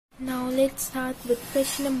let's start with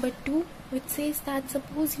question number 2, which says that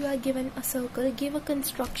suppose you are given a circle, give a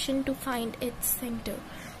construction to find its center.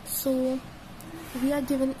 So we are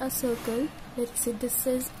given a circle, let's say this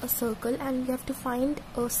is a circle, and we have to find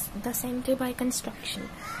the center by construction.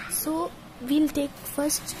 So we'll take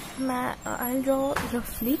first, I'll draw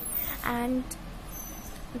roughly, and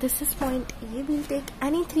this is point A. We'll take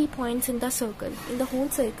any 3 points in the circle. In the whole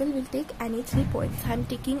circle, we'll take any 3 points. I'm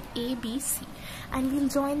taking A, B, C, and we'll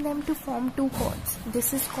join them to form 2 chords.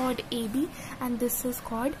 This is chord AB and this is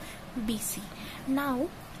chord BC. Now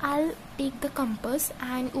I'll take the compass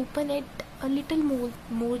and open it a little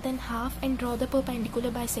more than half and draw the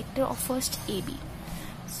perpendicular bisector of first AB.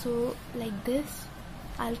 So like this,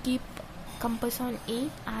 I'll keep compass on A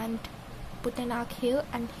and put an arc here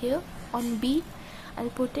and here. On B, I'll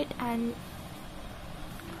put it and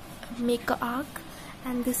make an arc,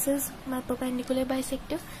 and this is my perpendicular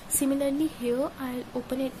bisector. Similarly here, I'll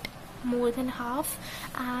open it more than half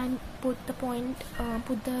and put the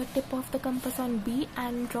tip of the compass on B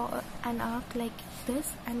and draw an arc like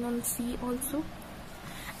this, and on C also,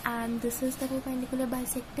 and this is the perpendicular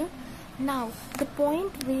bisector. Now the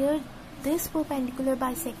point where this perpendicular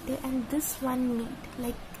bisector and this one meet,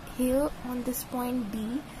 like here on this point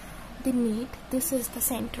B, they meet, this is the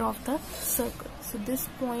center of the circle. So this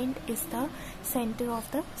point is the center of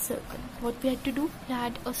the circle. What we had to do, we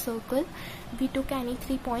had a circle, we took any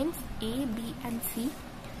 3 points A, B and C,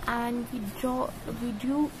 and we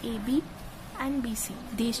drew AB and BC,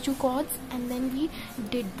 these 2 chords, and then we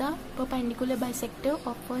did the perpendicular bisector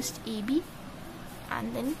of first AB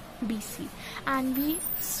and then BC, and we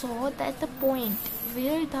saw that the point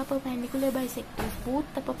where the perpendicular bisectors, both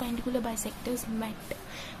the perpendicular bisectors met,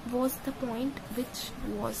 was the point which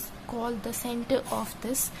was called the center of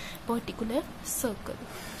this particular circle.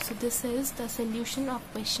 So this is the solution of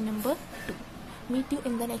question number 2. Meet you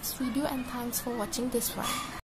in the next video, and thanks for watching this one.